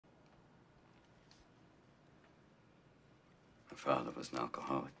My father was an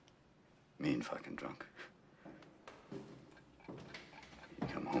alcoholic. Mean fucking drunk.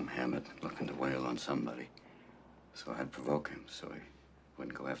 He'd come home hammered, looking to wail on somebody. So I'd provoke him so he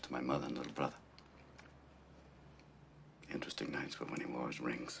wouldn't go after my mother and little brother. The interesting nights were when he wore his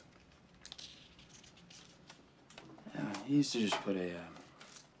rings. Yeah, he used to just put a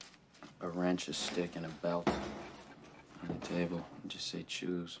wrench, a stick, and a belt on the table and just say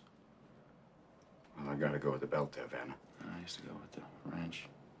choose. Well, I gotta go with the belt there, Vanna. I used to go with the wrench.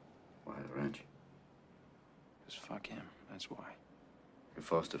 Why the wrench? Because fuck him, that's why. Your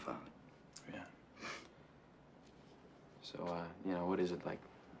foster father? Yeah. So, you know, what is it, like,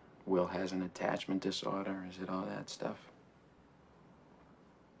 Will has an attachment disorder? Is it all that stuff?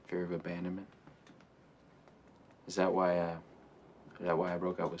 Fear of abandonment? Is that why I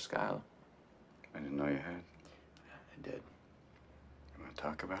broke up with Skylar? I didn't know you had. I did. You want to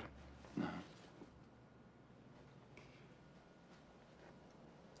talk about it? No.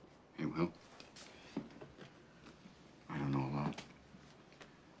 Hey, Will. I don't know a lot.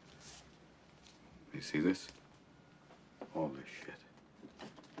 You see this? All this shit.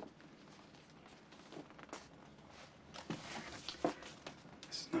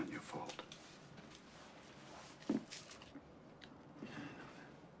 This is not your fault.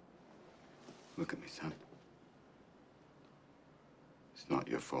 Look at me, son. It's not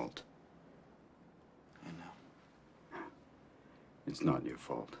your fault. I know. It's not your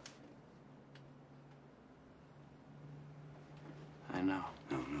fault. I know.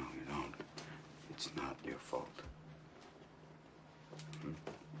 No, you don't. It's not your fault.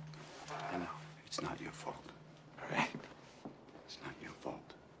 I know. It's not your fault. All right. It's not your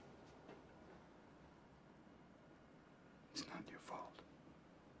fault. It's not your fault.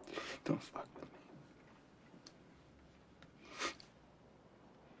 Don't fuck with me.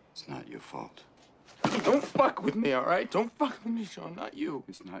 It's not your fault. Don't fuck with me, all right? Don't fuck with me, Sean, not you.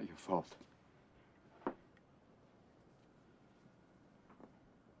 It's not your fault.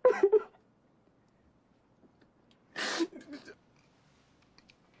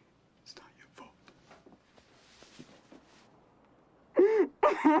 It's not your fault.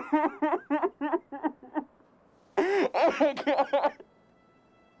 Oh my God.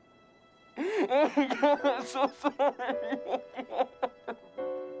 Oh my God, I'm so sorry.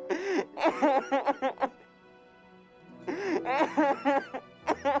 Oh my God.